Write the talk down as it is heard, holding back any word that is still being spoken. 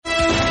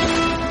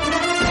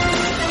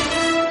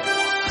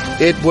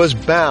It was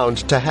bound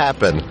to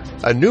happen.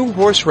 A new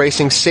horse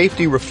racing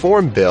safety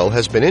reform bill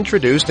has been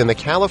introduced in the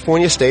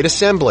California State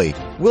Assembly.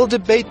 We'll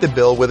debate the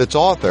bill with its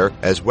author,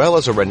 as well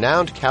as a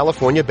renowned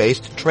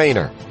California-based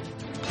trainer.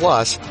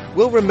 Plus,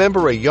 we'll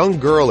remember a young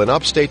girl in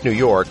upstate New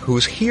York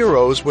whose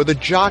heroes were the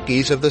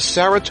jockeys of the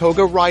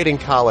Saratoga riding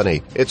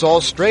colony. It's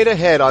all straight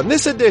ahead on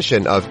this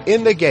edition of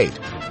In the Gate.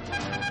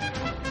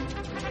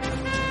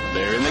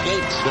 They're in the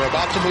gates. They're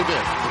about to move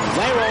in.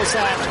 They roll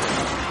that.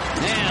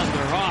 And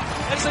they're off.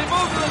 As they move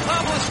to the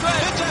top of the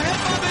straight. It's a hit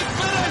by Big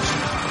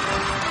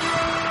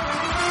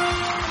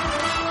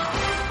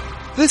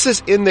Finish. This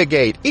is In the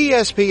Gate,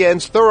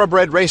 ESPN's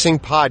Thoroughbred Racing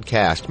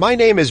podcast. My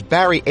name is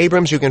Barry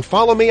Abrams. You can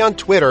follow me on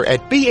Twitter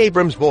at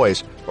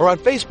 @BAbramsVoice or on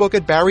Facebook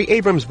at Barry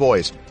Abrams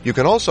Voice. You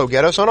can also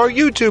get us on our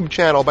YouTube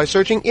channel by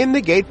searching In the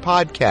Gate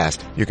Podcast.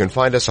 You can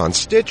find us on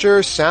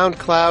Stitcher,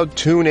 SoundCloud,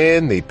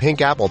 TuneIn, the Pink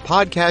Apple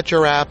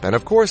Podcatcher app, and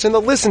of course in the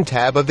Listen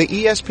tab of the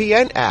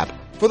ESPN app.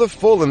 For the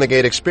full In the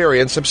Gate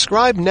experience,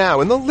 subscribe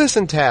now in the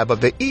Listen tab of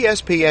the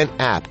ESPN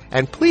app,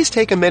 and please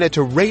take a minute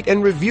to rate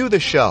and review the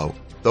show.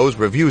 Those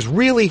reviews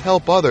really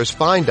help others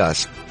find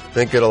us.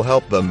 Think it'll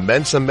help the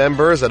Mensa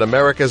members at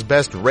America's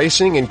Best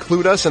Racing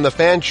include us in the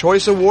Fan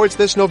Choice Awards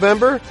this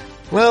November?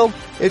 Well,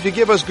 if you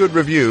give us good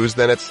reviews,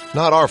 then it's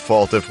not our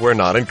fault if we're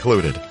not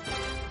included.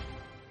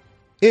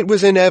 It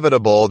was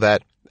inevitable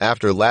that,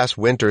 after last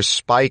winter's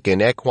spike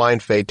in equine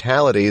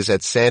fatalities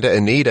at Santa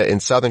Anita in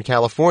Southern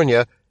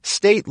California,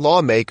 state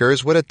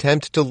lawmakers would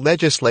attempt to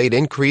legislate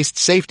increased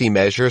safety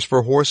measures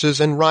for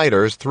horses and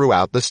riders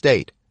throughout the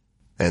state.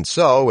 And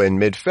so, in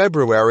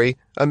mid-February,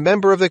 a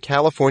member of the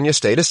California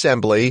State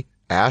Assembly,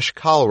 Ash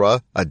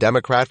Kalra, a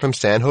Democrat from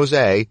San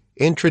Jose,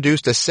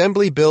 introduced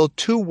Assembly Bill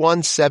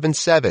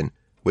 2177,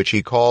 which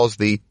he calls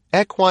the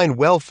Equine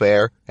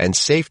Welfare and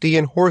Safety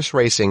in Horse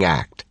Racing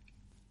Act.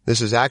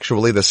 This is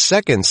actually the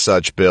second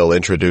such bill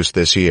introduced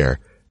this year.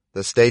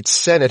 The state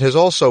Senate has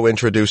also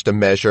introduced a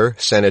measure,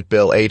 Senate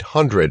Bill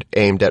 800,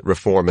 aimed at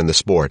reform in the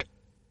sport.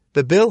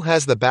 The bill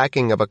has the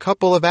backing of a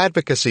couple of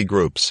advocacy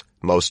groups,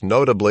 most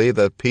notably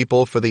the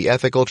People for the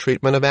Ethical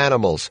Treatment of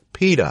Animals,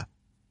 PETA.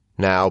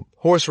 Now,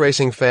 horse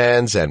racing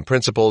fans and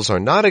principals are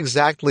not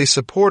exactly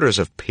supporters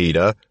of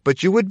PETA,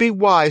 but you would be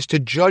wise to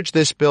judge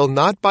this bill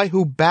not by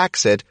who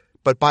backs it,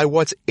 but by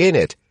what's in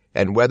it,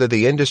 and whether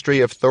the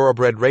industry of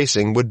thoroughbred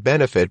racing would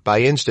benefit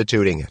by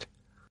instituting it.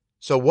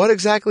 So what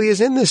exactly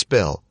is in this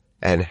bill?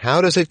 And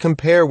how does it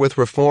compare with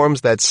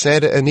reforms that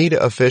Santa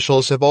Anita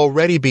officials have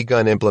already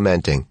begun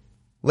implementing?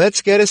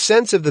 Let's get a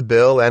sense of the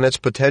bill and its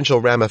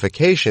potential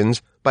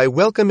ramifications by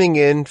welcoming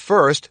in,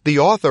 first, the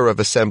author of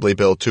Assembly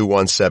Bill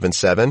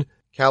 2177,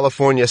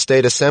 California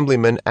State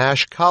Assemblyman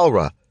Ash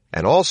Kalra,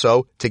 and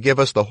also, to give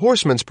us the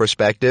horseman's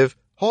perspective,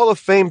 Hall of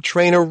Fame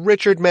trainer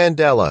Richard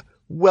Mandella.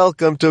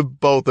 Welcome to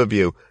both of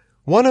you.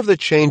 One of the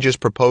changes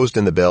proposed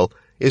in the bill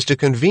is to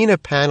convene a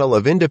panel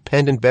of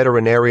independent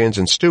veterinarians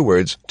and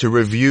stewards to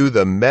review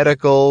the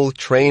medical,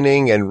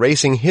 training, and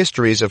racing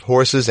histories of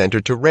horses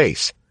entered to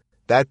race.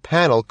 That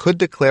panel could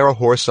declare a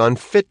horse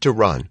unfit to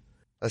run.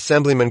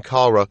 Assemblyman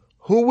Kalra,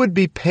 who would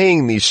be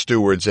paying these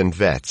stewards and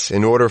vets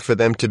in order for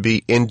them to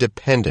be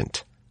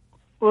independent?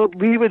 Well,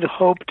 we would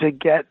hope to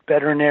get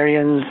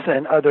veterinarians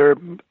and other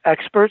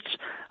experts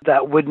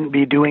that wouldn't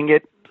be doing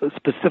it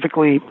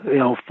specifically,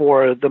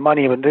 for the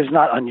money. I mean, it's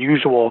not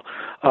unusual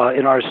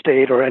in our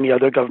state or any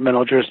other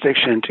governmental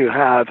jurisdiction to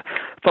have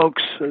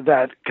folks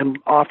that can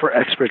offer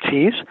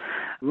expertise.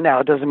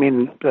 Now, it doesn't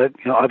mean that,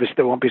 obviously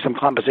there won't be some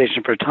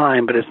compensation for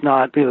time, but it's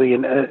not really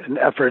an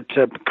effort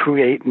to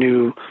create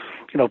new,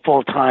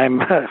 full-time,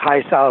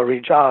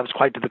 high-salary jobs.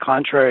 Quite to the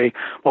contrary,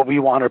 what we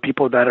want are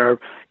people that are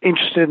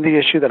interested in the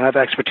issue, that have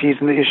expertise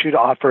in the issue, to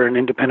offer an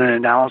independent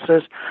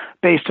analysis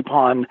based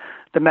upon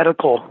the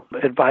medical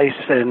advice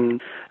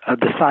and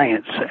the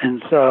science.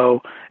 And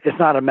so it's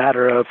not a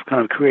matter of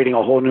kind of creating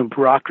a whole new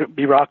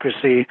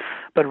bureaucracy,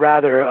 but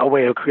rather a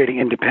way of creating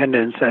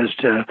independence as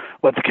to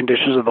what the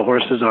conditions of the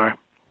horses are.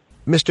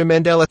 Mr.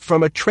 Mandella,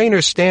 from a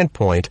trainer's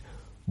standpoint,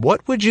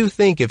 what would you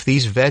think if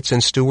these vets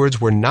and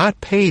stewards were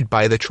not paid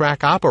by the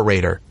track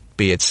operator,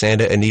 be it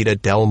Santa Anita,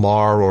 Del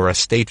Mar, or a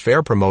state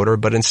fair promoter,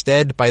 but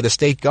instead by the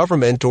state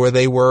government, or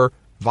they were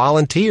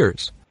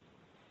volunteers?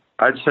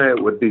 I'd say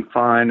it would be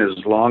fine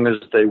as long as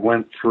they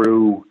went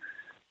through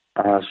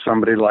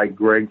somebody like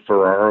Greg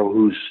Ferraro,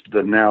 who's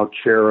the now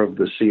chair of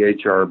the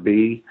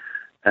CHRB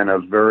and a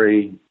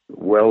very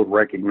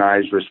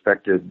well-recognized,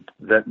 respected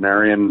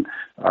veterinarian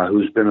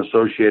who's been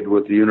associated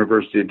with the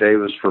University of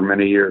Davis for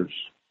many years.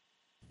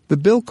 The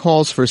bill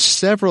calls for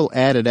several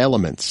added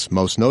elements,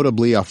 most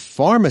notably a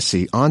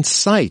pharmacy on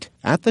site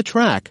at the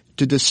track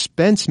to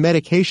dispense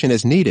medication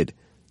as needed.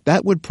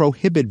 That would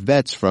prohibit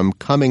vets from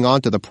coming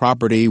onto the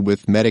property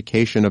with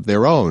medication of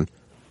their own.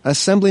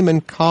 Assemblyman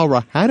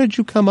Kalra, how did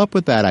you come up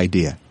with that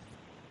idea?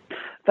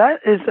 That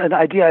is an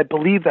idea, I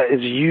believe, that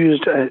is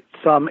used at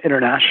some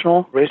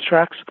international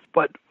racetracks.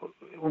 What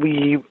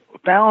we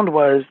found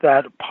was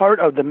that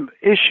part of the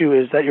issue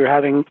is that you're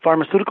having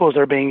pharmaceuticals that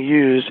are being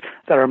used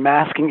that are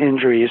masking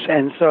injuries.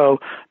 And so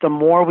the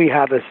more we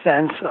have a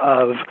sense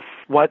of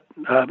what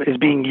is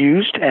being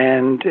used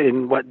and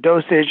in what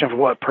dosage and for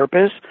what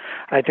purpose.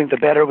 I think the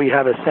better we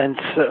have a sense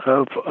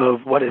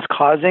of what is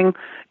causing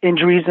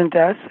injuries and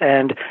deaths,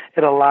 and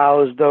it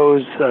allows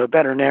those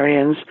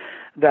veterinarians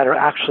that are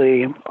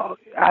actually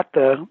at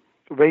the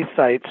race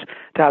sites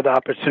to have the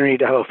opportunity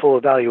to have a full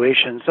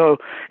evaluation. So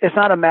it's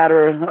not a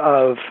matter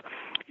of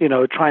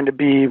trying to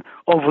be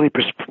overly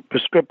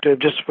prescriptive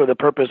just for the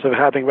purpose of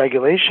having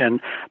regulation,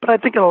 but I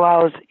think it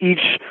allows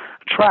each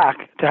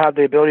track to have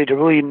the ability to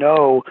really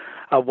know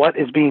what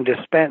is being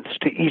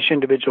dispensed to each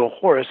individual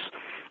horse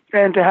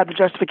and to have the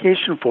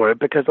justification for it,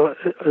 because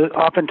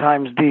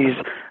oftentimes these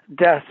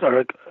deaths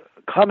are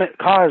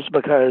caused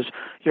because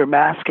you're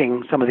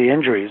masking some of the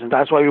injuries. And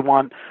that's why we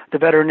want the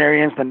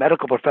veterinarians, the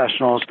medical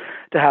professionals,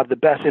 to have the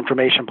best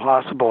information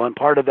possible. And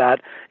part of that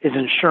is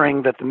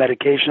ensuring that the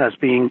medication that's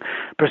being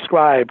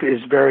prescribed is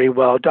very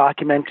well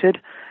documented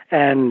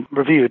and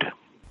reviewed.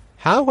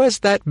 How has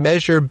that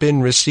measure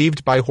been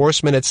received by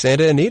horsemen at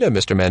Santa Anita,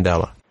 Mr.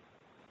 Mandela?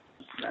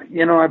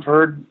 I've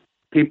heard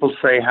people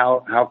say,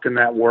 how can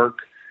that work?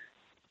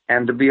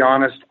 And to be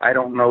honest, I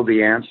don't know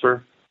the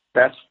answer.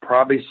 That's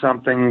probably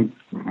something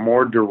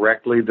more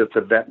directly that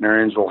the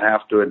veterinarians will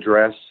have to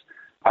address.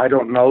 I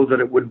don't know that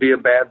it would be a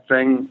bad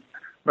thing,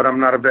 but I'm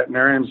not a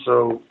veterinarian,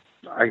 so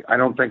I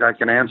don't think I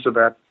can answer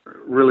that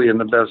really in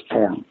the best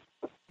form.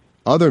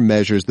 Other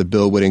measures the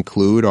bill would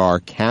include are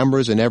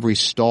cameras in every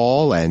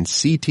stall and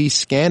CT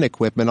scan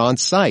equipment on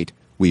site.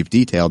 We've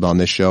detailed on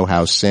this show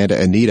how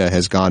Santa Anita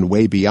has gone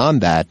way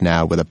beyond that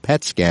now with a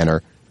PET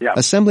scanner. Yeah.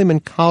 Assemblyman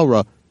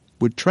Kalra,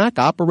 would track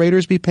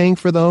operators be paying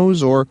for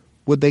those, or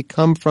would they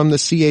come from the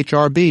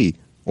CHRB,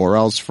 or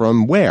else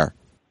from where?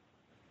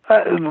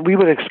 We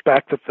would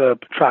expect that the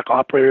track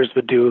operators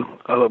would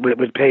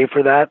pay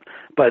for that.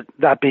 But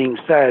that being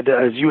said,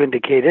 as you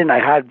indicated, and I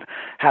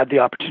had the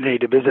opportunity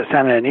to visit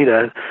Santa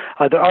Anita,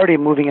 they're already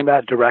moving in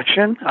that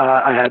direction.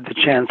 I had the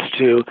chance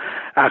to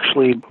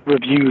actually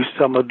review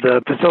some of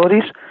the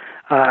facilities.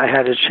 I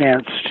had a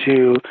chance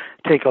to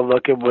take a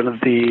look at one of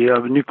the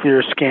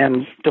nuclear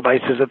scan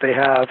devices that they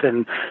have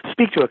and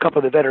speak to a couple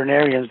of the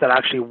veterinarians that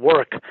actually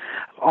work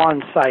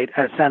on site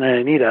at Santa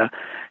Anita.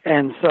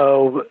 And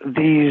so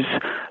these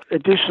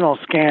additional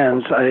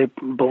scans, I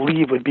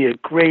believe, would be a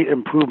great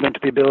improvement to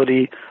the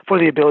ability for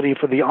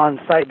the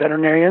on-site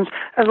veterinarians,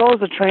 as well as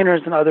the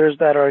trainers and others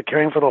that are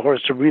caring for the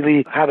horse, to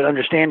really have an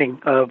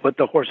understanding of what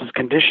the horse's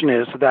condition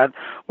is, so that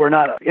we're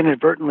not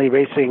inadvertently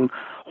racing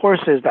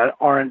horses that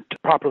aren't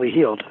properly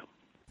healed.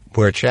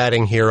 We're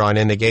chatting here on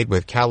In the Gate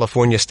with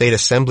California State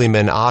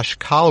Assemblyman Ash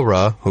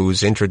Kalra,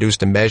 who's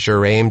introduced a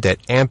measure aimed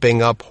at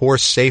amping up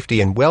horse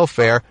safety and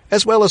welfare,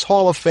 as well as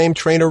Hall of Fame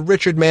trainer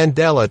Richard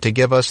Mandela to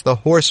give us the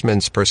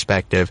horseman's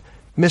perspective.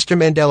 Mr.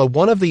 Mandela,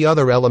 one of the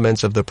other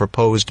elements of the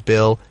proposed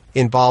bill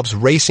involves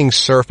racing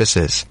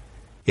surfaces.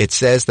 It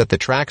says that the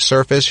track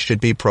surface should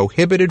be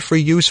prohibited for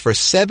use for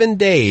 7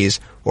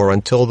 days or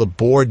until the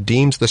board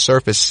deems the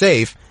surface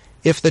safe,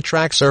 if the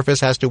track surface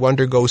has to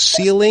undergo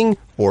sealing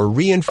or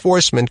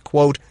reinforcement,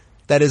 quote,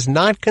 that is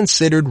not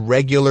considered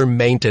regular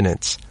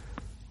maintenance.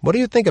 What do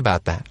you think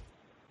about that?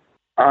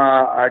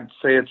 I'd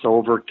say it's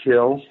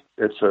overkill.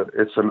 It's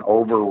an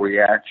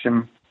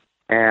overreaction.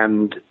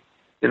 And,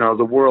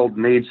 the world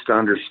needs to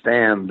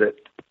understand that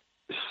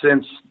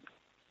since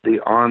the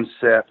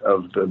onset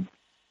of the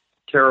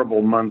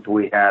terrible month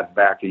we had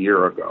back a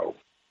year ago,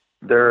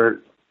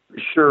 there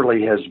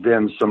surely has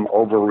been some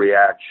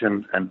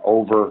overreaction and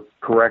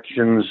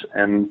overcorrections,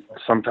 and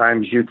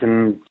sometimes you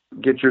can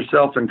get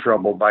yourself in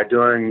trouble by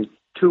doing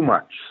too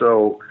much.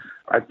 So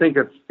I think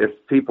if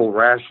people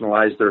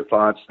rationalize their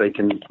thoughts, they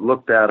can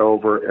look that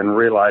over and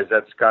realize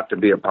that's got to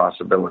be a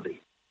possibility.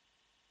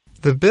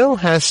 The bill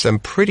has some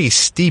pretty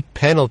steep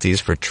penalties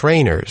for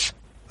trainers.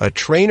 A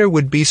trainer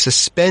would be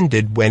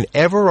suspended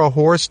whenever a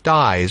horse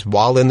dies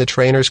while in the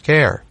trainer's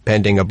care,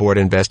 pending a board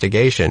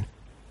investigation.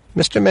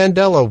 Mr.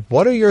 Mandela,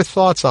 what are your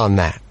thoughts on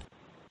that?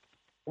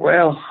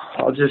 Well,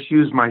 I'll just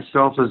use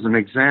myself as an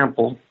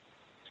example.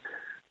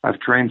 I've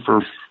trained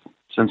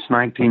since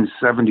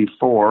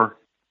 1974,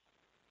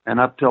 and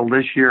up till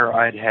this year,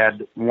 I'd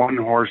had one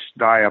horse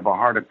die of a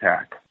heart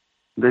attack.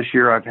 This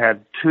year, I've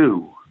had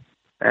two.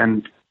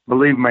 And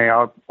believe me,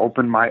 I'll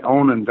open my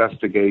own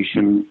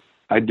investigation.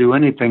 I'd do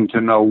anything to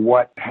know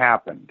what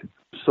happened.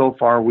 So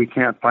far, we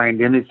can't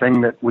find anything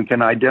that we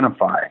can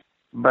identify.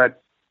 But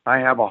I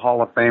have a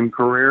Hall of Fame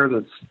career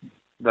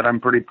that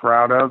I'm pretty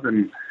proud of,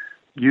 and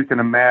you can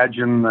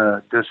imagine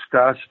the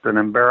disgust and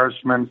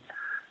embarrassment,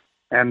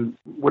 and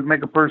would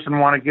make a person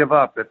want to give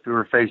up if they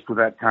were faced with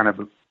that kind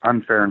of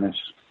unfairness.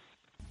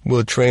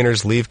 Will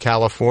trainers leave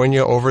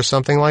California over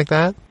something like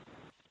that?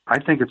 I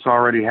think it's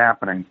already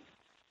happening.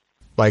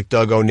 Like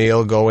Doug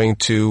O'Neill going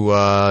to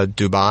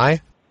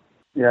Dubai?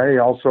 Yeah, he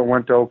also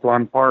went to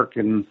Oakland Park,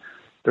 and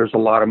there's a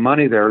lot of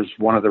money there is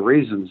one of the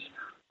reasons.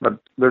 But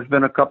there's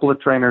been a couple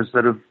of trainers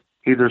that have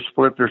either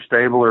split their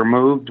stable or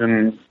moved,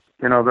 and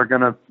they're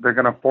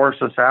gonna force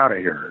us out of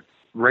here.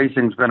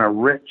 Racing's been a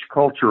rich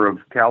culture of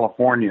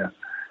California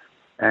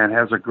and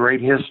has a great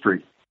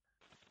history.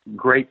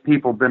 great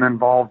people been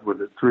involved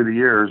with it through the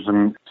years,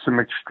 and some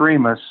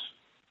extremists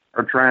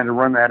are trying to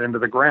run that into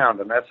the ground,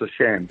 and that's a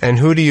shame. And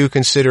who do you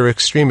consider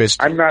extremists?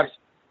 I'm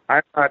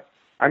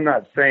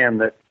not saying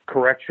that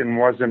correction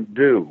wasn't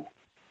due,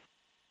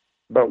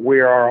 but we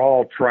are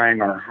all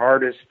trying our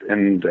hardest,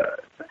 and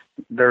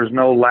there's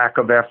no lack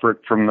of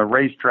effort from the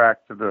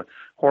racetrack to the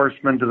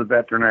horsemen to the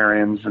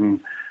veterinarians, and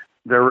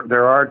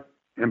there are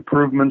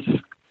improvements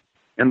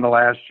in the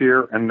last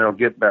year, and they'll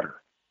get better.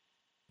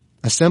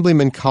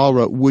 Assemblyman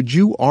Kalra, would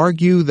you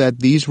argue that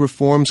these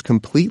reforms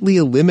completely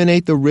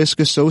eliminate the risk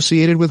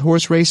associated with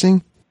horse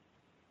racing?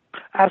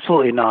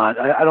 Absolutely not.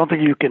 I don't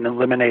think you can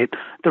eliminate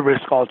the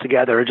risk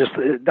altogether. Just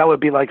that would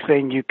be like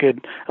saying you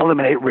could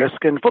eliminate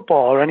risk in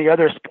football or any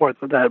other sport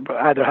that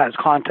either has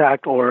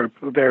contact or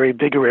very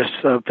vigorous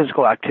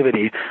physical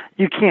activity.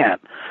 You can't.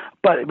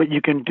 But what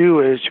you can do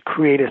is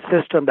create a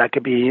system that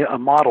could be a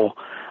model.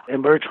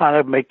 And we're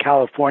trying to make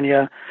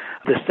California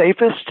the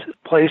safest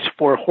place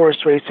for horse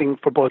racing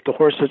for both the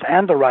horses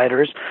and the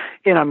riders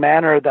in a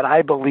manner that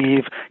I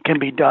believe can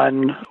be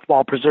done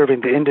while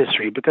preserving the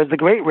industry. Because the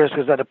great risk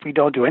is that if we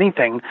don't do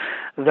anything,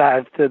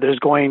 that there's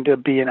going to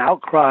be an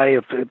outcry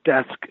if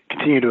deaths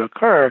continue to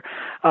occur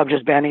of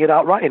just banning it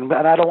outright. And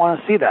I don't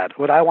want to see that.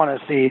 What I want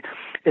to see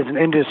is an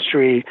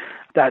industry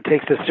that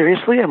takes this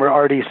seriously, and we're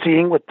already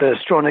seeing with the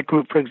Stronach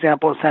Group, for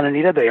example, at Santa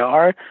Anita, they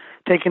are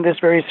taking this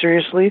very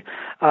seriously.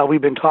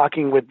 We've been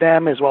talking with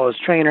them as well as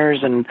trainers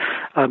and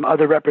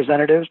other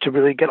representatives to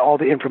really get all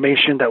the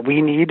information that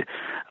we need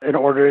in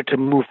order to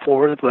move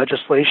forward with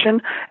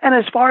legislation. And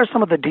as far as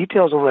some of the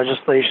details of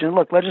legislation,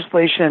 look,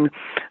 legislation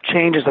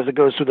changes as it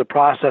goes through the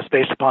process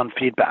based upon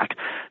feedback.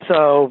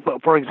 So,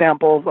 for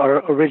example,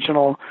 our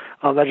original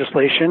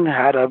legislation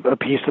had a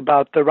piece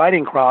about the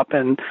riding crop,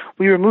 and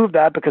we removed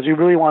that because we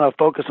really want to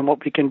focus on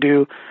what we can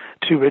do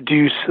to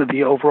reduce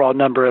the overall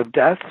number of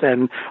deaths.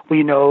 And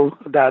we know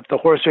that the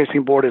Horse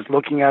Racing Board is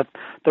looking at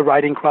the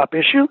riding crop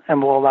issue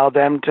and will allow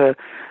them to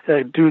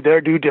do their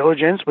due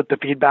diligence with the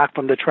feedback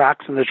from the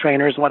tracks and the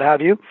trainers and what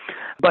have you.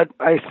 But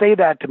I say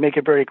that to make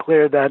it very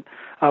clear that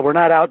we're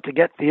not out to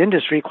get the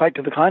industry. Quite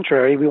to the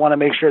contrary, we want to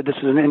make sure this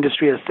is an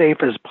industry as safe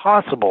as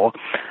possible,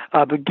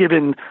 but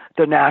given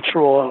the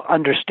natural,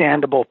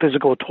 understandable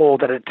physical toll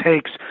that it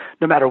takes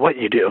no matter what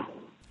you do.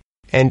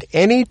 And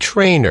any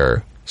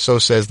trainer, so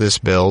says this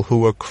bill,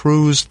 who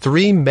accrues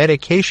 3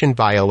 medication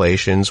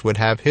violations would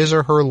have his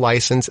or her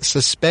license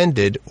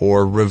suspended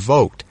or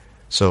revoked.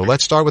 So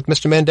let's start with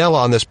Mr. Mandela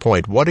on this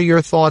point. What are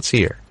your thoughts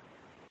here?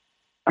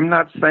 I'm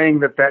not saying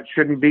that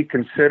shouldn't be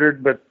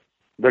considered, but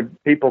the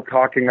people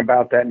talking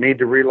about that need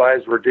to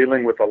realize we're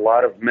dealing with a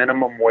lot of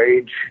minimum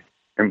wage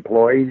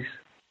employees.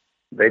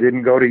 They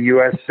didn't go to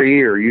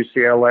USC or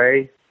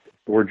UCLA.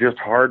 We're just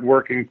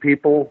hardworking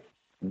people,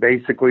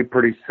 basically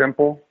pretty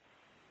simple,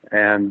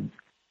 and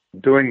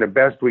doing the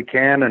best we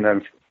can. And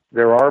if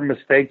there are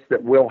mistakes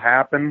that will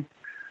happen,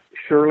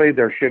 surely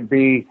there should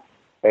be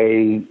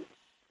a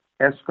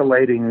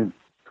escalating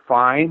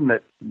fine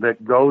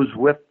that goes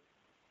with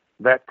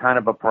that kind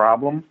of a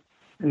problem.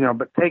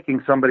 But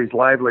taking somebody's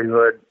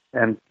livelihood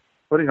and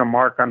putting a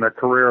mark on their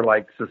career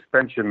like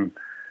suspension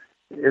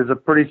is a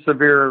pretty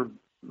severe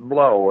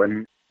blow.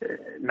 And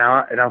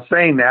now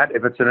saying that,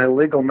 if it's an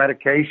illegal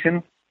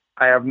medication,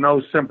 I have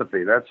no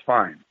sympathy. That's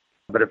fine.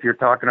 But if you're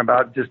talking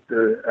about just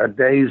a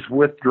day's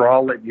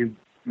withdrawal that you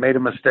made a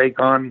mistake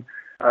on,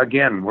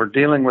 again, we're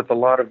dealing with a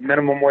lot of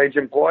minimum wage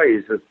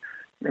employees.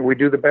 We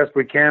do the best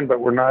we can,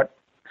 but we're not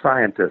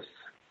scientists.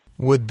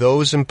 Would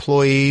those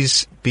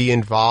employees be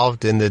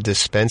involved in the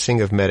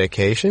dispensing of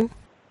medication?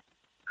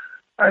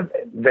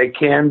 They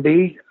can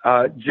be.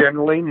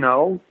 Generally,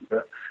 no.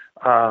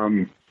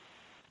 But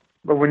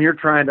when you're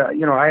trying to,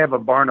 I have a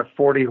barn of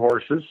 40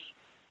 horses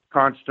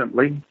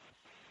constantly.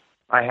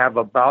 I have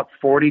about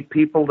 40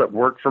 people that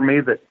work for me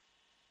that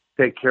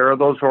take care of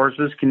those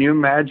horses. Can you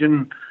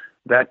imagine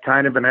that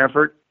kind of an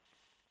effort?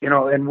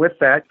 And with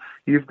that,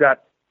 you've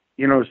got,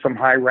 some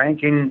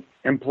high-ranking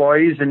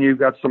employees and you've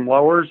got some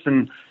lowers,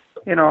 and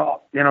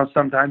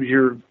sometimes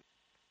you're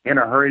in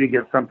a hurry to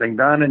get something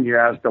done and you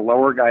ask a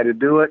lower guy to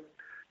do it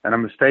and a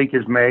mistake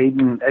is made,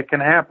 and it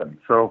can happen.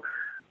 So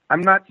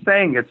I'm not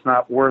saying it's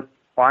not worth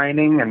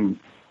fining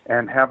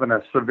and having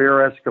a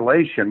severe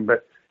escalation,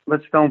 but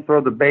let's don't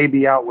throw the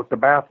baby out with the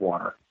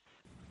bathwater.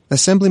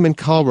 Assemblyman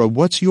Kalra,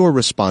 what's your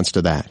response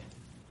to that?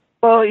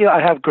 Well,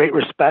 I have great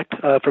respect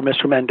for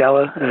Mr.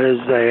 Mandela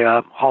as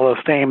a Hall of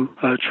Fame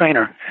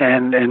trainer,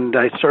 and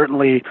I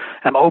certainly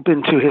am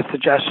open to his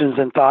suggestions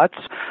and thoughts,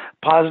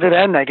 positive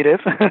and negative,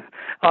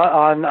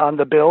 on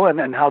the bill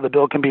and how the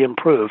bill can be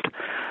improved.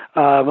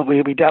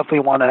 We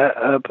definitely want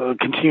to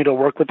continue to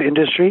work with the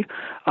industry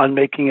on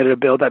making it a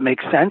bill that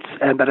makes sense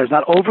and that is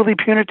not overly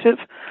punitive,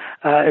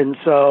 And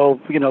so,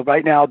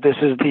 right now, this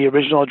is the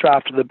original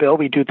draft of the bill.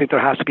 We do think there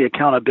has to be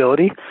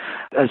accountability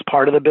as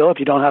part of the bill. If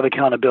you don't have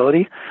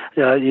accountability,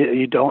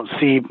 you don't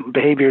see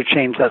behavior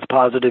change that's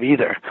positive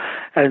either.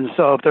 And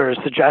so if there are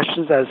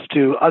suggestions as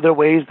to other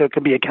ways there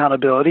can be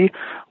accountability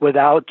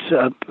without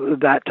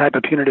that type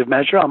of punitive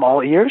measure, I'm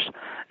all ears.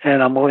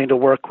 And I'm willing to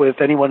work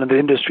with anyone in the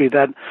industry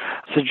that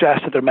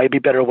suggests that there might be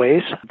better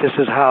ways. This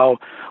is how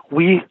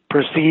we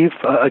perceive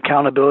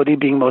accountability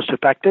being most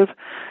effective,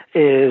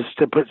 is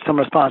to put some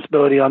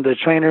responsibility on the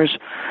trainers.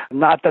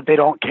 Not that they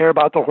don't care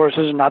about the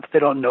horses, not that they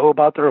don't know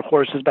about their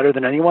horses better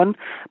than anyone,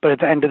 but at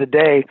the end of the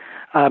day,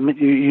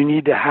 you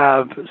need to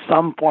have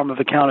some form of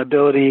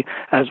accountability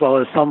as well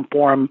as some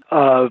form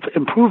of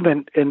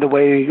improvement in the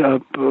way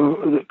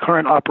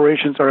current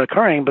operations are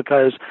occurring,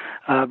 because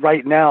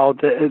right now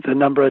the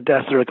number of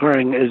deaths that are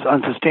occurring is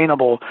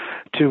unsustainable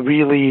to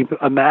really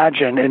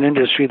imagine an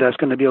industry that's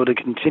going to be able to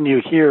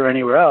continue here or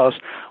anywhere else.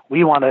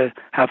 We want to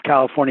have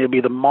California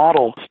be the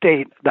model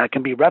state that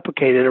can be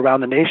replicated around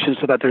the nation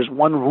so that there's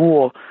one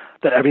rule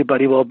that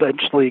everybody will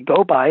eventually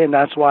go by, and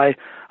that's why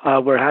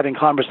we're having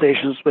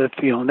conversations with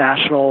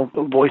national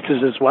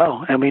voices as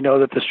well. And we know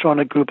that the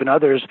Stronach Group and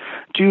others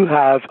do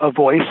have a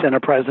voice and a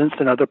presence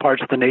in other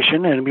parts of the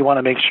nation, and we want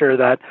to make sure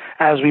that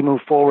as we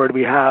move forward,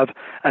 we have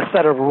a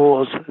set of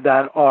rules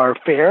that are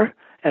fair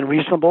and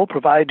reasonable,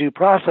 provide due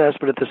process,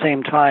 but at the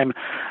same time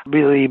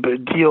really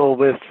deal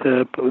with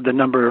the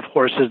number of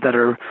horses that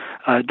are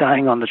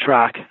dying on the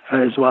track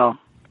as well.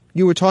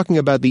 You were talking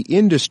about the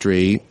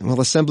industry. Well,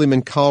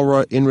 Assemblyman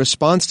Kalra, in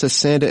response to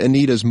Santa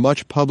Anita's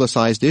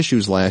much-publicized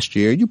issues last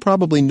year, you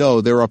probably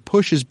know there are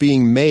pushes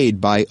being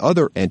made by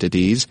other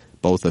entities,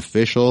 both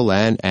official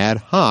and ad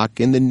hoc,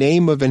 in the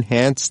name of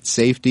enhanced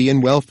safety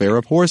and welfare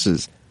of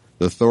horses.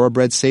 The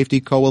Thoroughbred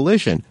Safety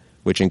Coalition,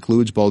 which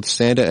includes both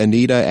Santa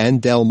Anita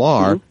and Del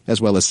Mar,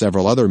 as well as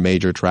several other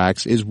major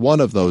tracks, is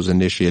one of those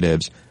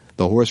initiatives.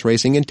 The Horse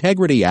Racing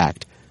Integrity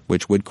Act,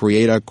 which would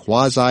create a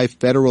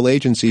quasi-federal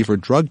agency for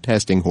drug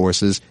testing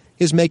horses,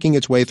 is making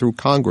its way through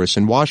Congress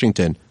in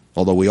Washington,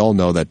 although we all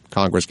know that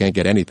Congress can't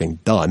get anything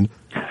done.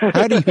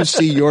 How do you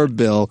see your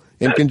bill,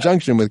 in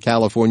conjunction with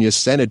California's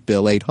Senate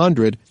Bill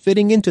 800,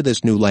 fitting into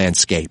this new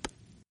landscape?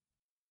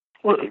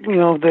 Well,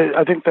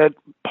 I think that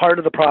part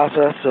of the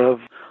process of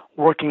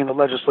working in the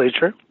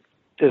legislature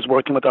is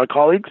working with our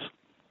colleagues,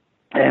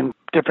 and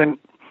different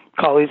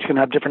colleagues can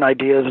have different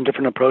ideas and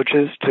different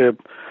approaches to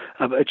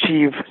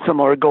achieve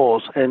similar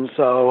goals. And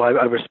so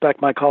I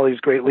respect my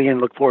colleagues greatly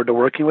and look forward to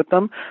working with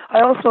them.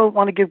 I also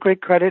want to give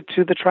great credit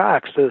to the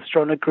tracks, the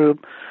Stronach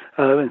Group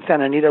in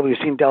Santa Anita. We've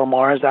seen Del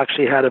Mar has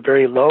actually had a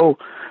very low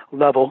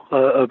level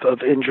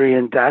of injury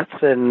and deaths,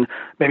 and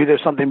maybe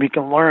there's something we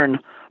can learn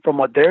from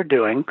what they're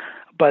doing.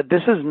 But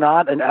this is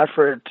not an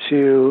effort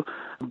to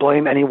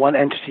blame any one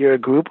entity or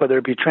group, whether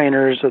it be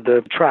trainers or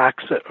the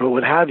tracks or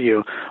what have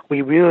you.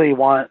 We really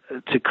want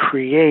to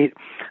create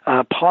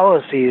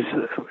policies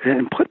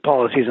and put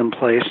policies in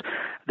place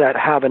that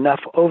have enough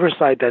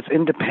oversight that's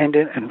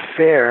independent and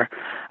fair,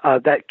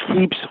 that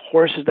keeps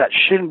horses that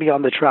shouldn't be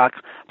on the track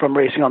from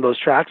racing on those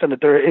tracks. And if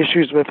there are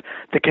issues with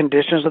the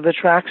conditions of the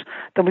tracks,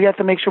 then we have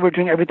to make sure we're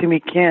doing everything we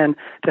can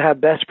to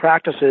have best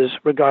practices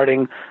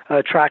regarding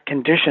track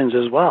conditions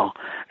as well.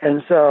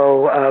 And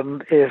so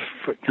if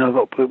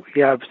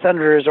we have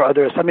senators or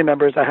other assembly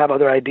members that have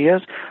other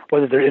ideas,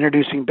 whether they're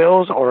introducing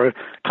bills or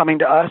coming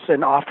to us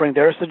and offering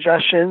their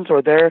suggestions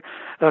or their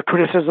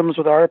criticisms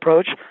with our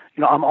approach,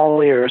 I'm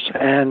all ears,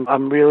 and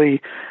I'm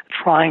really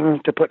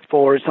trying to put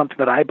forward something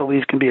that I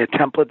believe can be a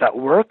template that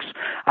works.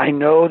 I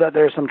know that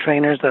there are some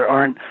trainers that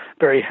aren't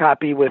very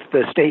happy with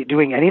the state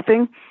doing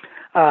anything,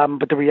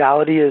 but the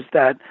reality is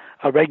that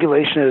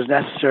regulation is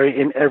necessary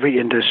in every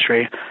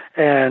industry,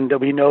 and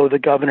we know the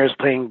governor is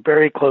paying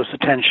very close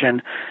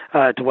attention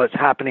to what's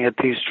happening at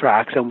these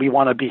tracks, and we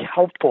want to be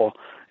helpful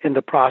in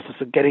the process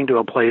of getting to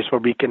a place where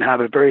we can have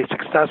a very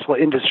successful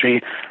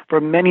industry for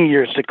many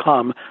years to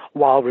come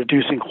while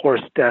reducing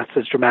horse deaths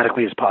as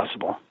dramatically as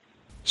possible.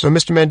 So,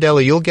 Mr.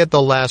 Mandela, you'll get the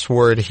last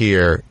word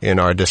here in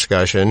our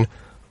discussion.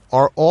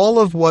 Are all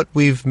of what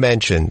we've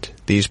mentioned,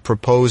 these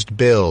proposed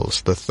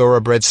bills, the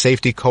Thoroughbred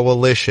Safety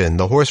Coalition,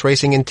 the Horse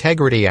Racing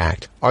Integrity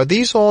Act, are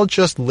these all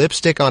just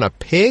lipstick on a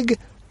pig?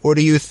 Or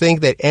do you think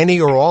that any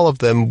or all of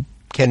them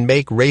can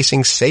make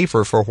racing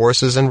safer for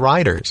horses and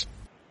riders?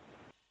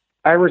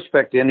 I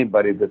respect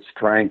anybody that's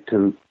trying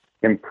to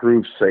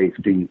improve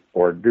safety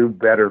or do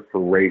better for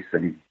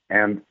racing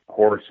and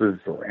horses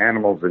or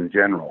animals in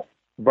general,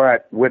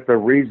 but with a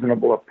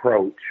reasonable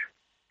approach.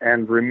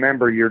 And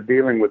remember, you're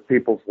dealing with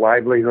people's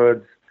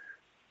livelihoods.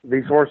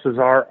 These horses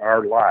are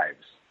our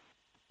lives.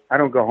 I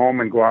don't go home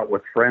and go out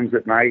with friends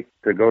at night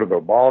to go to the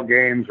ball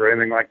games or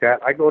anything like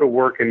that. I go to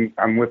work and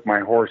I'm with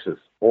my horses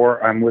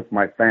or I'm with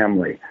my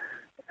family,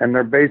 and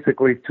they're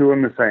basically two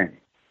and the same.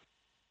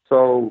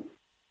 So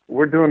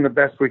we're doing the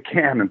best we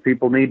can, and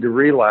people need to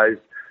realize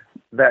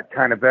that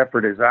kind of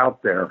effort is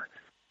out there.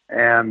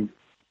 And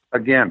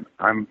again,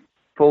 I'm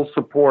full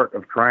support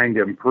of trying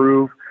to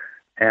improve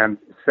and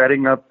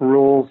setting up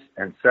rules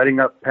and setting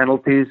up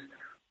penalties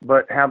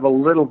but have a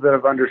little bit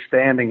of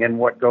understanding in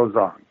what goes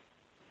on.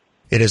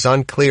 It is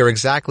unclear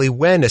exactly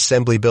when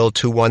Assembly Bill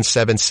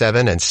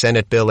 2177 and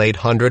Senate Bill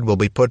 800 will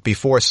be put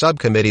before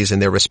subcommittees in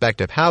their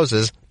respective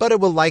houses, but it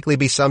will likely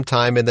be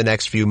sometime in the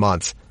next few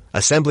months.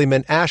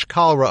 Assemblyman Ash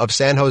Kalra of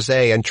San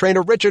Jose and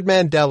Trainer Richard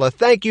Mandela,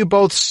 thank you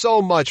both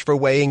so much for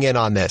weighing in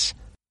on this.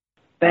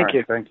 Thank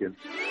you. Thank you.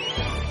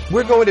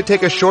 We're going to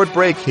take a short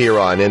break here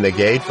on In the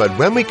Gate, but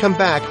when we come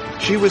back,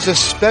 she was a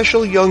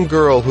special young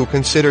girl who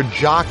considered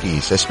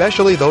jockeys,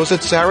 especially those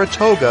at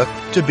Saratoga,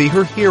 to be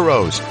her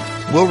heroes.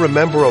 We'll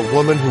remember a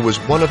woman who was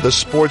one of the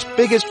sport's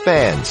biggest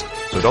fans,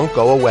 so don't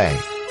go away.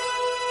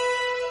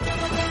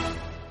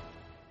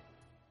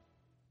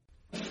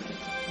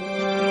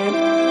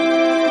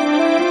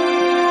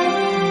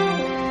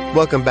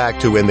 Welcome back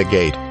to In the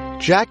Gate.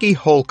 Jackie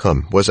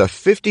Holcomb was a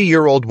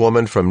 50-year-old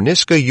woman from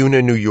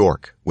Niskayuna, New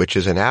York, which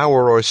is an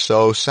hour or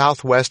so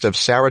southwest of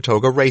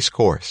Saratoga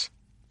Racecourse.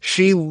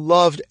 She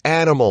loved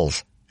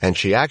animals, and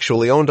she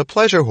actually owned a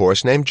pleasure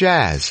horse named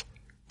Jazz.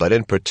 But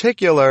in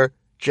particular,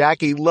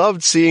 Jackie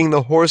loved seeing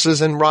the horses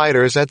and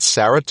riders at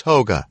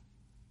Saratoga.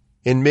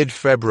 In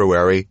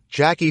mid-February,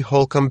 Jackie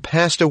Holcomb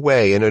passed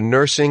away in a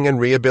nursing and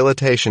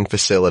rehabilitation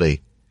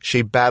facility.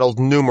 She battled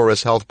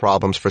numerous health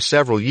problems for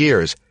several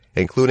years,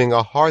 including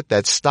a heart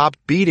that stopped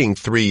beating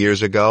 3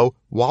 years ago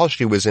while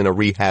she was in a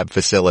rehab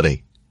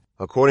facility.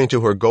 According to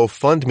her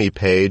GoFundMe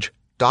page,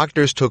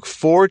 doctors took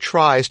 4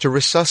 tries to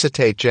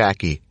resuscitate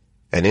Jackie,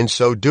 and in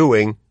so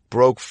doing,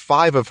 broke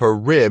 5 of her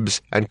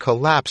ribs and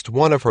collapsed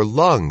 1 of her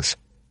lungs.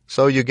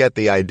 So you get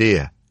the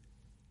idea.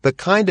 The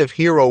kind of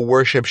hero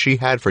worship she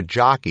had for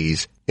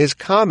jockeys is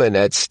common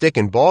at stick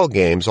and ball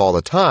games all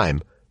the time,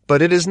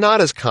 but it is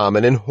not as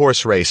common in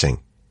horse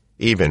racing.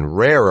 Even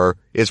rarer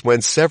is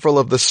when several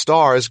of the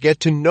stars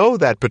get to know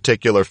that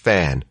particular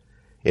fan.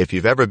 If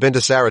you've ever been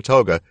to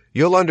Saratoga,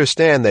 you'll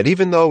understand that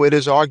even though it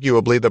is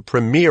arguably the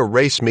premier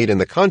race meet in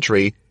the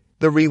country,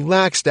 the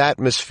relaxed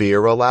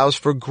atmosphere allows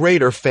for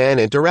greater fan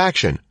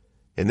interaction.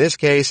 In this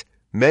case,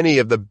 many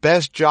of the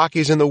best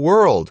jockeys in the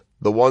world,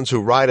 the ones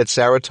who ride at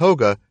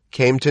Saratoga,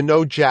 came to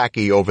know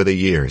Jackie over the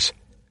years.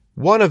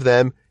 One of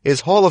them is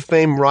Hall of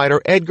Fame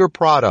rider Edgar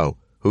Prado,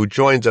 who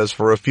joins us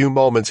for a few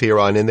moments here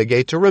on In the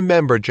Gate to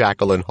remember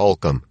Jacqueline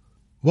Holcomb.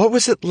 What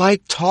was it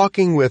like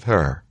talking with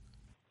her?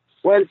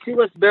 Well, she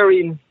was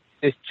very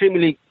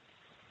extremely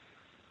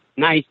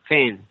nice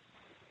fan.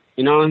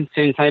 You know,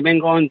 since I've been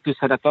going to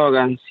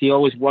Saratoga, she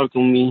always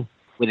welcomed me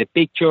with a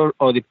picture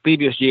of the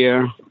previous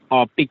year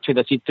or a picture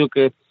that she took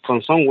it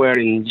from somewhere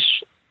and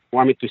just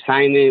want me to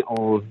sign it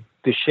or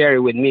to share it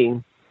with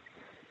me.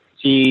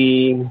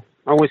 She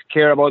always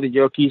cared about the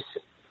jockeys.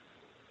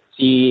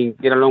 She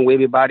get along with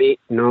everybody,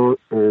 you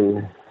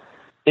know.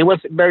 It was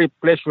very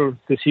pleasure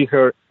to see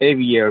her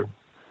every year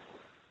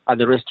at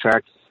the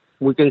racetrack.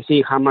 We can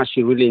see how much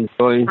she really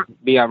enjoyed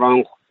being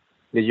around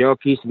the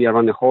jockeys, be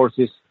around the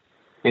horses,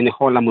 and the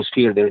whole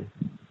atmosphere there.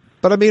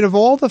 But I mean, of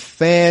all the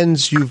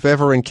fans you've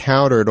ever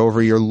encountered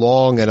over your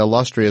long and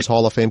illustrious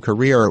Hall of Fame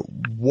career,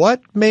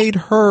 what made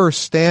her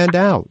stand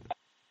out?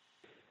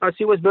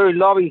 She was a very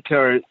loving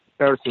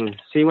person.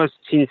 She was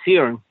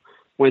sincere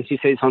when she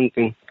said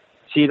something.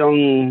 She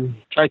don't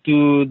try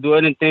to do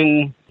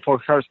anything for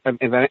her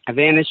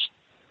advantage.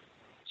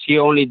 She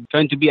only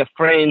trying to be a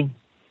friend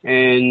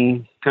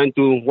and trying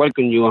to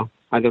welcome you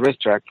at the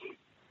racetrack.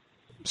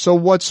 So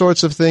what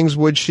sorts of things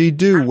would she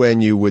do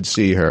when you would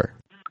see her?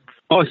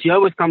 Oh, she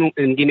always come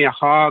and give me a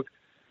hug.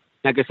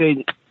 Like I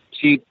said,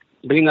 she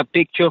bring a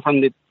picture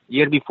from the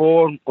year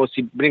before, or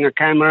she bring a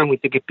camera, we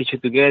take a picture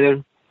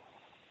together,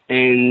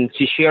 and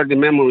she shared the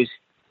memories,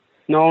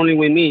 not only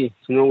with me,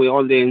 you know, with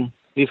all the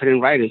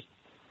different riders.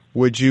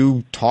 Would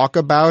you talk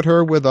about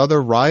her with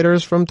other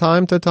riders from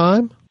time to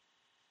time?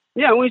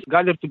 Yeah, we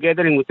gather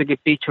together and we take a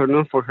picture, you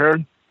know, for her.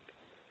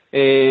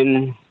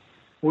 And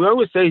we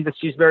always say that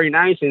she's very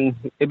nice and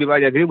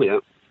everybody agree with her.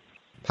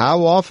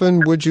 How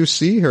often would you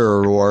see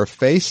her or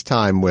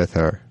FaceTime with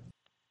her?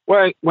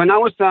 Well, when I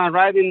was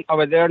riding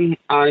over there,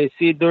 I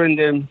see during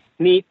the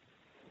meet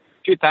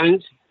 2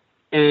 times.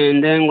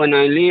 And then when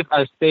I leave,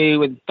 I stay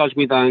in touch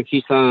with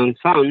his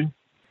son.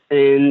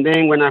 And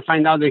then when I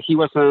find out that he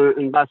was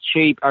in bad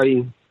shape,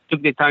 I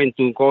took the time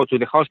to go to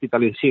the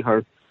hospital and see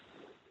her.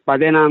 But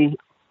then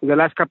the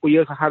last couple of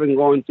years, I haven't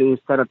gone to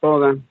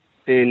Saratoga,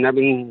 and I've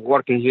been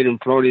working here in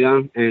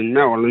Florida and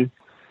Maryland,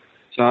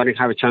 so I didn't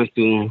have a chance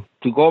to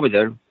go over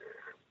there.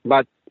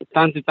 But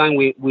time to time,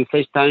 we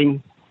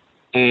FaceTime,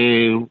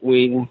 and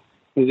we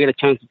get a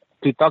chance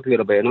to talk a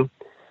little bit, you know.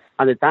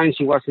 At the time,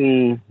 she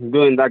wasn't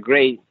doing that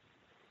great.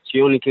 She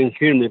only can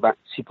hear me, but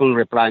she couldn't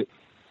reply.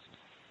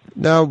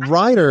 Now,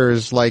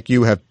 riders like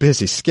you have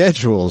busy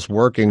schedules,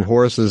 working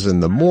horses in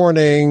the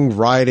morning,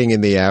 riding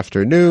in the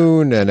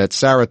afternoon, and at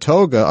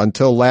Saratoga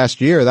until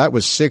last year, that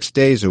was 6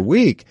 days a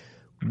week.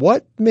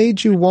 What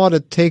made you want to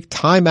take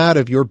time out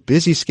of your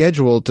busy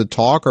schedule to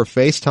talk or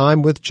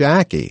FaceTime with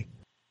Jackie?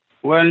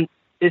 Well,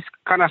 it's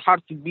kind of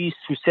hard to be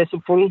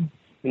successful,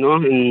 you know,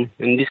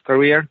 in this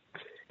career.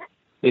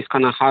 It's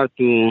kind of hard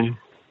to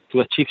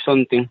achieve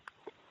something.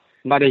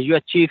 But as you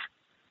achieve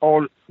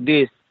all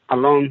this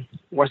alone,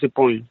 what's the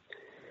point?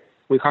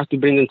 We have to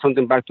bring in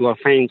something back to our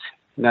fans,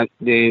 that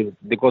they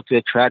go to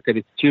the track and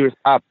it cheers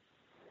up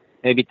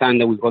every time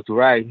that we go to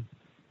ride.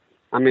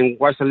 I mean,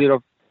 what's a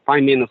little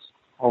 5 minutes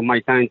of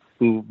my time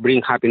to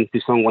bring happiness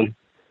to someone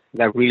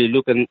that really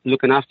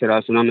looking after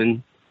us? And I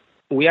mean,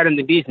 we are in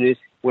the business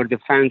where the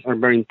fans are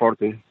very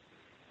important.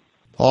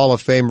 Hall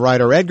of Fame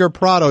writer Edgar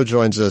Prado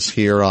joins us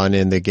here on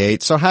In the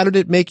Gate. So how did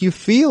it make you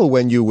feel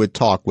when you would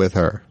talk with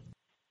her?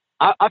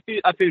 I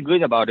feel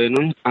good about it, you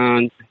know?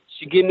 And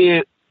she gave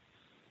me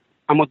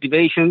a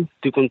motivation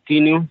to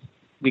continue,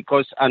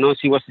 because I know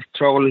she was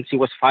struggling, she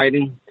was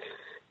fighting.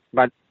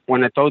 But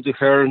when I talked to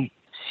her,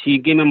 she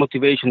gave me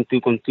motivation to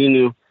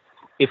continue.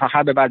 If I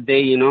have a bad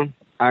day, you know,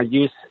 I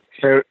use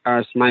her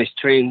as my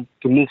strength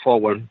to move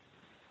forward.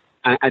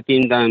 I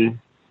think that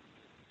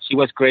she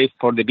was great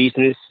for the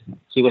business.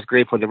 She was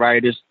great for the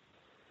riders.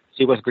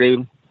 She was great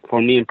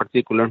for me in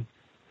particular.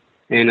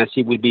 And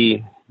she will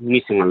be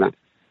missing a lot.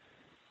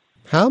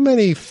 How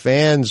many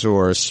fans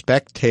or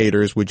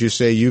spectators would you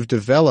say you've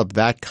developed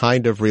that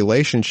kind of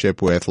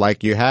relationship with,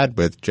 like you had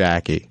with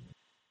Jackie?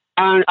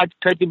 I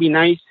try to be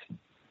nice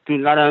to a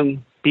lot of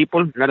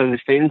people, a lot of the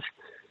fans,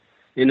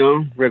 you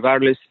know,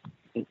 regardless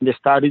the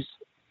status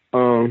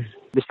of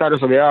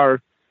they are,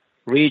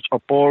 rich or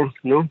poor,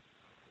 you know.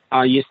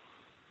 I just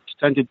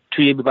trying to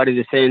treat everybody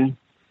the same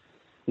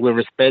with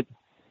respect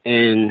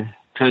and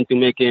trying to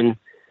make them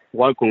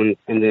welcome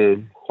in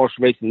the horse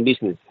racing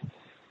business.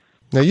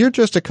 Now, you're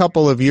just a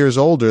couple of years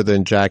older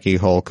than Jackie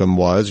Holcomb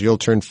was. You'll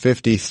turn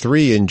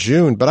 53 in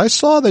June, but I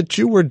saw that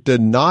you were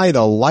denied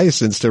a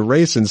license to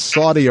race in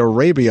Saudi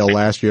Arabia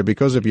last year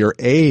because of your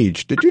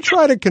age. Did you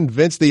try to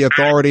convince the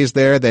authorities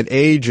there that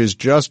age is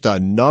just a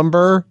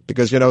number?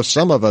 Because, you know,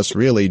 some of us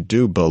really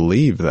do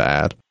believe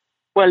that.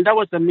 Well, that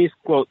was a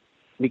misquote,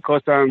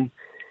 because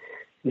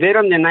they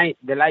don't deny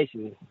the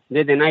license.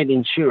 They deny the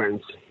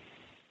insurance.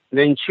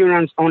 The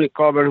insurance only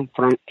covers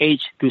from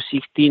age to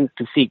 16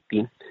 to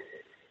 50.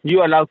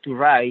 You're allowed to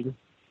ride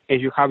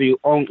if you have your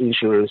own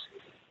insurance,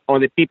 or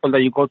the people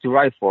that you go to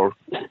ride for,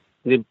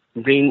 they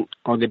bring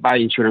or they buy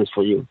insurance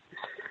for you.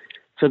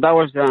 So that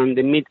was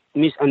the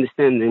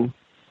misunderstanding,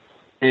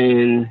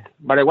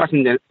 but I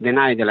wasn't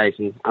denied the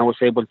license. I was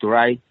able to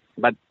ride,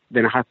 but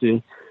then I had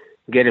to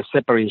get a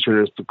separate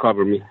insurance to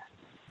cover me.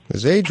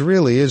 His age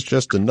really is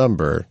just a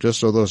number, just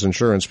so those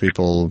insurance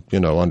people, you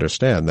know,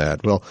 understand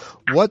that. Well,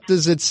 what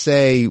does it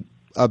say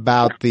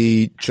about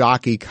the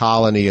jockey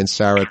colony in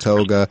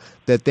Saratoga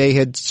that they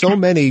had so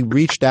many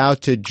reached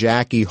out to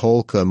Jackie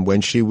Holcomb when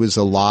she was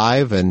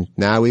alive and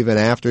now even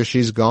after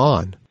she's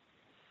gone?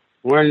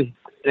 Well,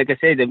 like I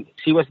said,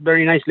 she was a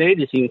very nice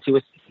lady. She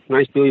was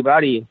nice to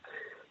everybody.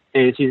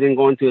 And she's been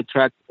going to the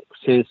track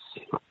since,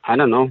 I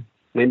don't know,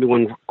 maybe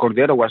when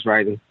Cordero was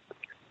riding.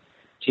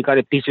 She got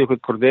a picture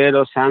with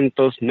Cordero,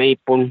 Santos,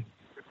 Maple,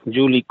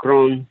 Julie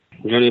Cron,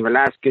 Johnny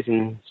Velasquez,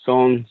 and so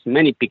on.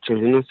 Many pictures,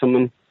 you know,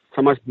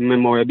 so much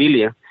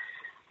memorabilia.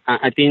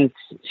 I think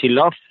she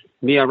loves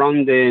being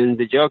around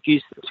the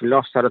jockeys. She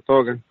loves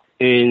Saratoga.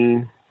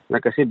 And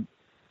like I said,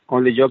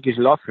 all the jockeys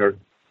love her.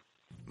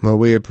 Well,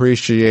 we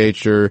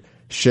appreciate your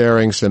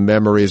sharing some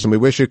memories, and we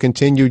wish you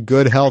continued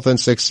good health and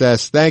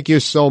success. Thank you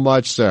so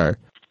much, sir.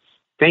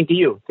 Thank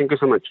you. Thank you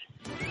so much.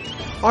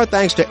 Our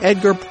thanks to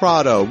Edgar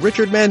Prado,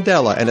 Richard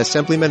Mandela, and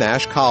Assemblyman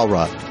Ash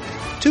Kalra.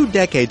 2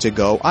 decades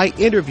ago, I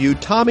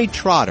interviewed Tommy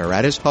Trotter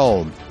at his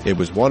home. It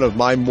was one of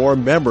my more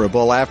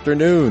memorable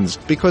afternoons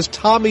because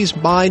Tommy's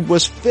mind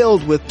was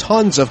filled with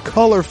tons of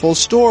colorful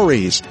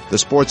stories, the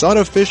sport's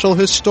unofficial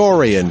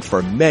historian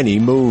for many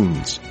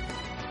moons.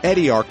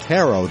 Eddie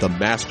Arcaro, the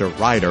master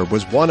rider,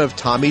 was one of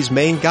Tommy's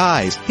main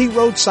guys. He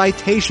rode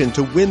Citation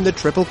to win the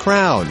Triple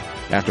Crown.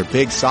 After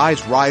Big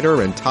Size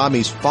Rider and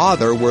Tommy's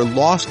father were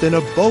lost in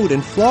a boat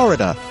in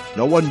Florida.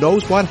 No one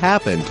knows what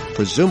happened.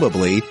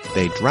 Presumably,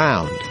 they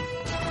drowned.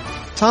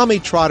 Tommy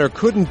Trotter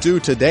couldn't do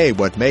today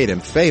what made him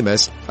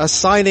famous,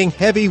 assigning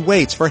heavy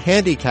weights for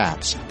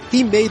handicaps.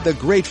 He made the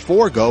great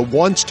Forgo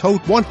once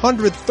tote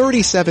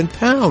 137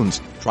 pounds.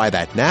 Try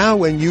that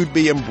now and you'd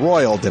be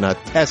embroiled in a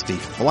testy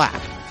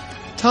flap.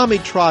 Tommy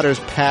Trotter's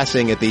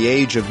passing at the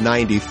age of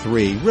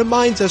 93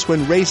 reminds us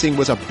when racing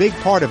was a big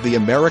part of the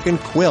American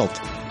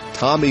quilt.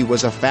 Tommy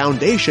was a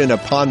foundation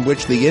upon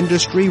which the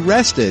industry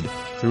rested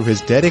through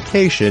his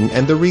dedication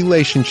and the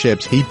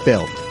relationships he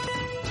built.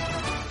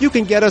 You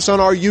can get us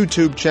on our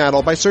YouTube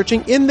channel by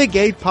searching In the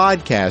Gate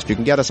Podcast. You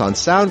can get us on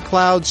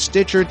SoundCloud,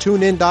 Stitcher,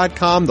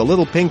 TuneIn.com, the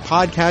little pink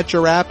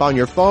podcatcher app on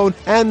your phone,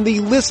 and the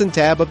Listen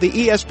tab of the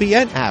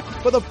ESPN app.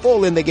 For the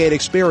full In the Gate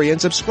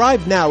experience,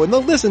 subscribe now in the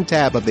Listen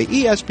tab of the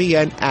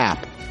ESPN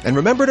app. And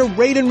remember to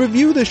rate and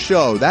review the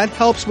show. That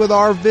helps with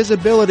our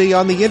visibility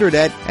on the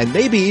internet, and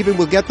maybe even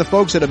we'll get the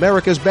folks at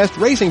America's Best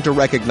Racing to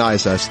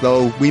recognize us,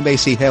 though we may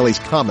see Haley's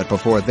Comet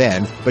before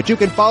then. But you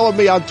can follow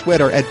me on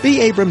Twitter at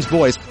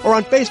 @BAbramsVoice or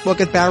on Facebook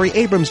at Barry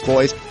Abrams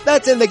Voice.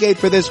 That's In the Gate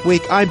for this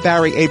week. I'm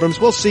Barry Abrams.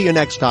 We'll see you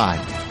next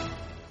time.